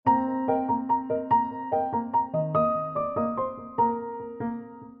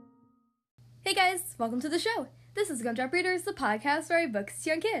welcome to the show. This is Gumdrop Readers, the podcast where I read books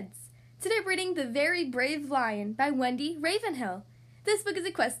to young kids. Today I'm reading The Very Brave Lion by Wendy Ravenhill. This book is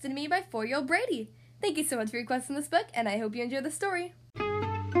requested to me by 4-year-old Brady. Thank you so much for requesting this book, and I hope you enjoy the story.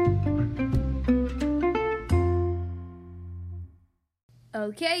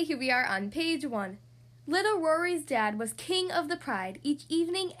 Okay, here we are on page 1. Little Rory's dad was king of the pride. Each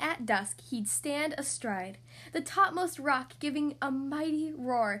evening at dusk he'd stand astride the topmost rock, giving a mighty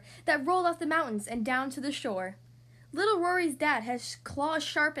roar that rolled off the mountains and down to the shore. Little Rory's dad has claws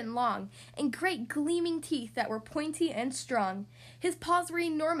sharp and long, and great gleaming teeth that were pointy and strong. His paws were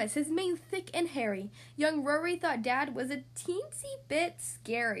enormous, his mane thick and hairy. Young Rory thought Dad was a teensy bit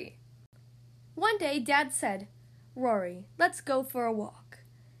scary. One day Dad said, "Rory, let's go for a walk.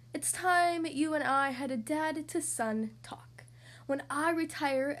 It's time you and I had a dad-to-son talk. When I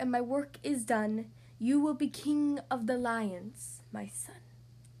retire and my work is done, you will be king of the lions, my son.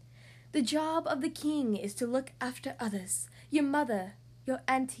 The job of the king is to look after others, your mother, your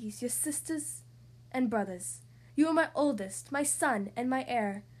aunties, your sisters, and brothers. You are my oldest, my son, and my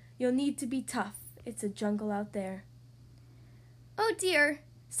heir. You'll need to be tough. It's a jungle out there." "Oh dear,"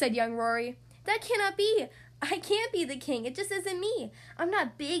 said young Rory. "That cannot be. I can't be the king. It just isn't me. I'm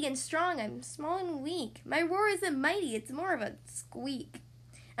not big and strong. I'm small and weak. My roar isn't mighty. It's more of a squeak.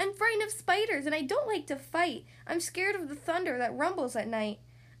 I'm frightened of spiders, and I don't like to fight. I'm scared of the thunder that rumbles at night.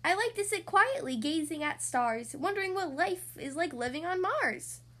 I like to sit quietly gazing at stars, wondering what life is like living on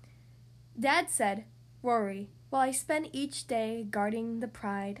Mars." Dad said, "Rory, while I spend each day guarding the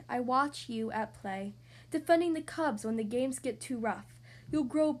pride, I watch you at play, defending the cubs when the games get too rough. You'll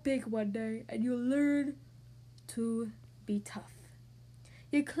grow big one day, and you'll learn to be tough.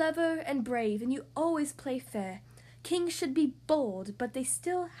 You're clever and brave, and you always play fair. Kings should be bold, but they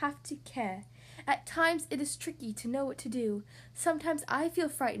still have to care. At times it is tricky to know what to do. Sometimes I feel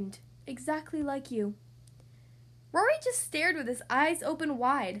frightened, exactly like you." Rory just stared with his eyes open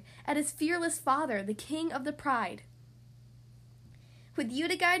wide at his fearless father, the king of the pride. "With you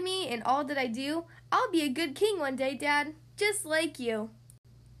to guide me in all that I do, I'll be a good king one day, Dad, just like you."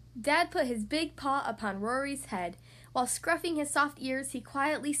 Dad put his big paw upon Rory's head. While scruffing his soft ears, he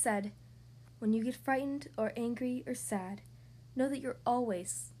quietly said, "When you get frightened or angry or sad, know that you're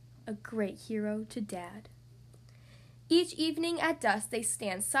always a great hero to Dad." Each evening at dusk they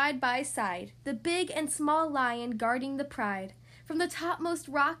stand side by side, the big and small lion guarding the pride. From the topmost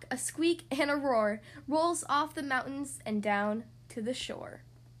rock, a squeak and a roar rolls off the mountains and down to the shore.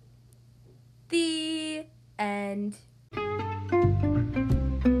 The end.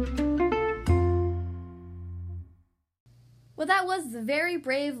 Well, that was The Very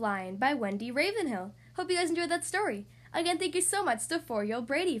Brave Lion by Wendy Ravenhill. Hope you guys enjoyed that story. Again, thank you so much to 4-year-old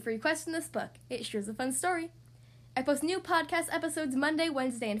Brady for requesting this book. It sure is a fun story. I post new podcast episodes Monday,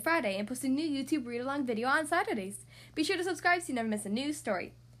 Wednesday, and Friday, and post a new YouTube read-along video on Saturdays. Be sure to subscribe so you never miss a new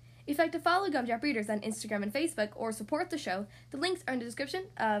story. If you'd like to follow Gumdrop Readers on Instagram and Facebook, or support the show, the links are in the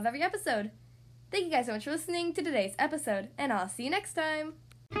description of every episode. Thank you guys so much for listening to today's episode, and I'll see you next time.